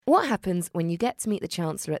What happens when you get to meet the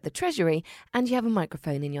Chancellor at the Treasury and you have a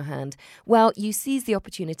microphone in your hand? Well, you seize the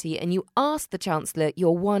opportunity and you ask the Chancellor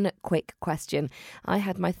your one quick question. I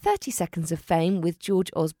had my 30 seconds of fame with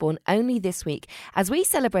George Osborne only this week as we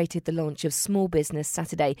celebrated the launch of Small Business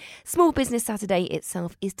Saturday. Small Business Saturday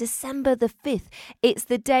itself is December the 5th. It's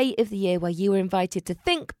the day of the year where you are invited to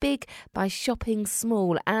think big by shopping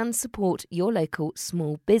small and support your local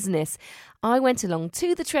small business. I went along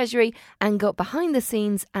to the Treasury and got behind the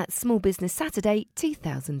scenes at Small Business Saturday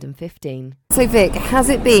 2015. So Vic, has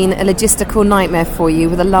it been a logistical nightmare for you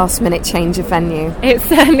with a last-minute change of venue? It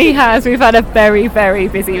certainly has. We've had a very, very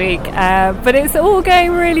busy week, but it's all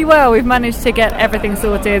going really well. We've managed to get everything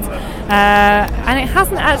sorted, and it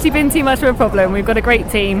hasn't actually been too much of a problem. We've got a great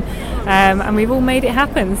team, and we've all made it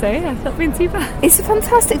happen, so yeah, it's not been too bad. It's a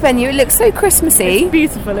fantastic venue. It looks so Christmassy. It's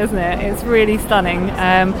beautiful, isn't it? It's really stunning,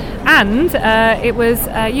 and it was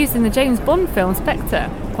used in the James Bond film Spectre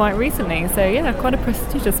quite recently, so yeah, quite a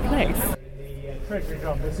prestigious place. Treasury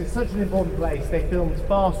Drum. This is such an important place. They filmed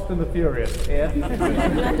Fast and the Furious here.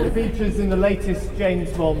 It features in the latest James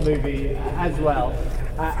Bond movie as well.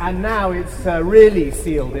 And now it's really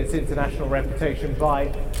sealed its international reputation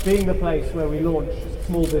by being the place where we launched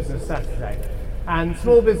Small Business Saturday. And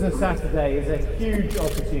Small Business Saturday is a huge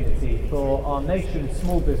opportunity for our nation's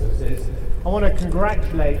small businesses. I want to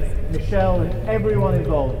congratulate Michelle and everyone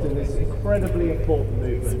involved in this incredibly important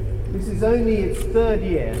movement. This is only its third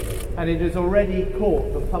year and it has already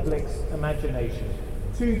caught the public's imagination.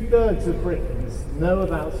 2/3 of Britons know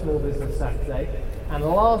about Small Business Saturday, and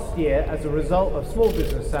last year, as a result of Small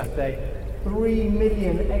Business Saturday, 3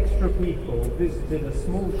 million extra people visited a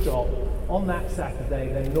small shop on that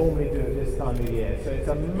Saturday than normally do at this time of year. So it's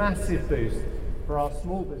a massive boost for our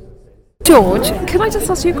small businesses. George, can I just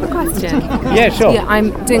ask you a quick question? Yeah, sure. Yeah,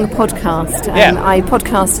 I'm doing a podcast. I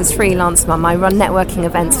podcast as Freelance Mum. I run networking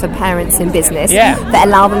events for parents in business that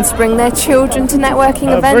allow them to bring their children to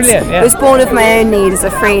networking events. Brilliant, yeah. It was born of my own need as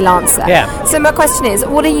a freelancer. Yeah. So my question is,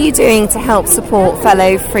 what are you doing to help support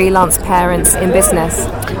fellow freelance parents in business?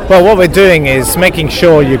 Well, what we're doing is making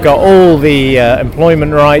sure you've got all the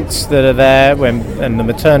employment rights that are there and the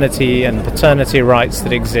maternity and paternity rights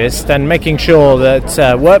that exist, and making sure that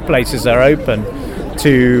workplaces are open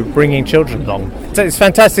to bringing children along. So it's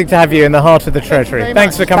fantastic to have you in the heart of the Treasury.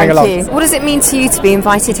 Thanks for coming along. Thank you. What does it mean to you to be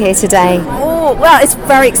invited here today? Oh, well, it's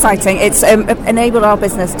very exciting. It's enabled our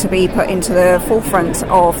business to be put into the forefront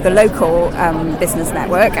of the local business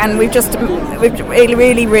network, and we've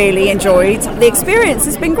really enjoyed the experience.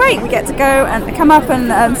 It's been great. We get to go and come up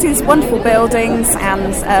and see these wonderful buildings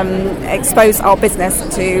and expose our business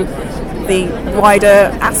to the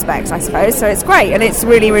wider aspect, I suppose. So it's great, and it's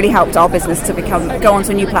really helped our business to go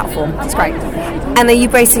onto a new platform. It's great. And are you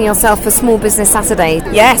bracing yourself for Small Business Saturday?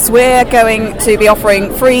 Yes, we're going to be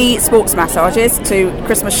offering free sports massages to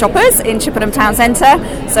Christmas shoppers in Chippenham Town Centre.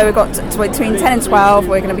 So we've got between 10 and 12.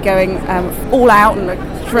 We're going to be going all out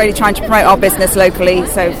and really trying to promote our business locally.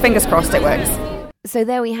 So fingers crossed it works. So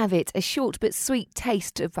there we have it, a short but sweet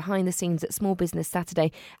taste of behind the scenes at Small Business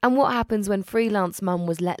Saturday and what happens when Freelance Mum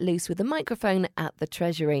was let loose with a microphone at the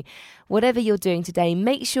Treasury. Whatever you're doing today,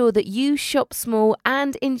 make sure that you shop small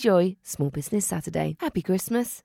and enjoy Small Business Saturday. Happy Christmas.